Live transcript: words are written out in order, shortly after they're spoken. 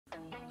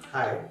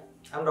Hi,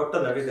 I'm Dr.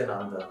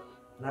 Navidananda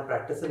and I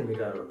practice in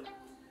Mira Road.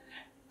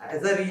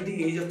 As I reach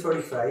the age of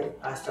 35,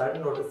 I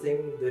started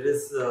noticing there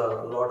is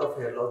a lot of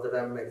hair loss that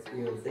I'm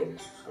experiencing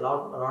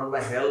around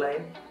my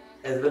hairline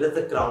as well as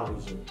the crown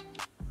region.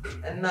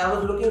 And I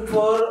was looking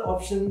for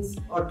options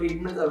or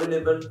treatments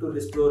available to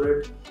restore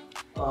it.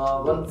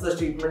 One such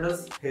treatment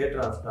is hair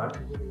transplant.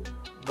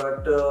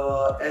 But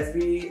as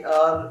we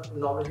are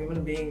normal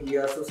human beings, we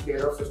are so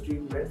scared of such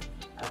treatments.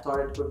 I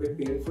thought it could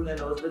be painful and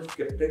I was a bit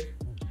skeptic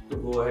to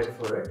go ahead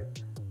for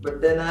it.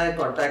 But then I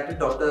contacted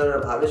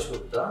Dr. Bhavesh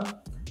Gupta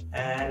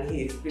and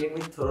he explained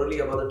me thoroughly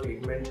about the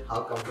treatment,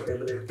 how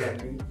comfortable it can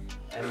be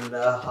and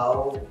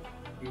how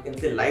you can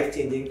say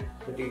life-changing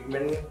the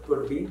treatment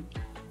could be.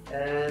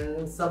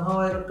 And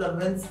somehow I got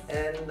convinced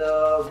and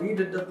we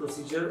did the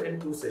procedure in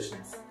 2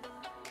 sessions.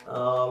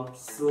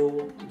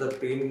 So the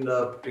pain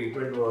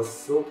treatment was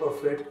so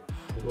perfect,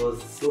 it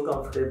was so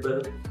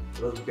comfortable,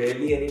 there was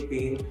barely any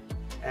pain,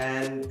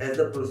 and as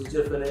the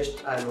procedure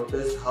finished I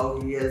noticed how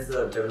he has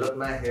developed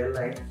my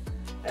hairline,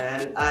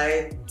 and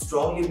I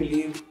strongly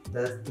believe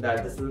that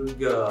this will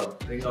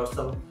bring out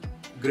some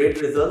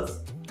great results.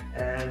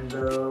 And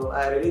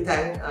I'm really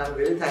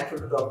thankful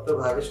to Dr.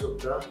 Bhavesh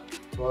Gupta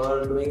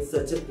for doing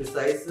such a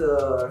precise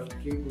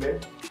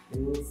treatment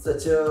in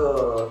such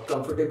a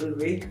comfortable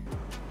way.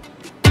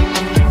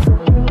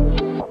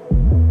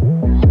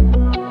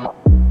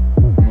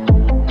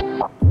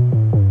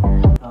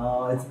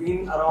 It's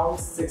been around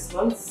 6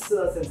 months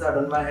since I've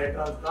done my hair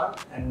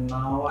transplant, and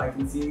now I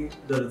can see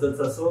the results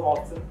are so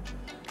awesome.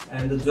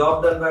 And the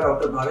job done by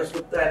Dr. Bhavesh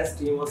Gupta and his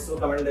team was so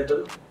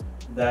commendable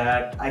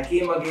that I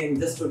came again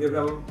just to give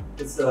him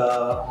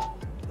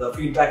the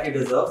feedback he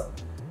deserves.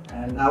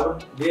 And I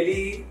would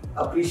really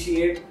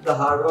appreciate the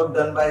hard work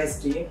done by his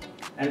team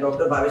and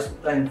Dr. Bhavesh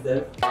Gupta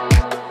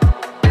himself.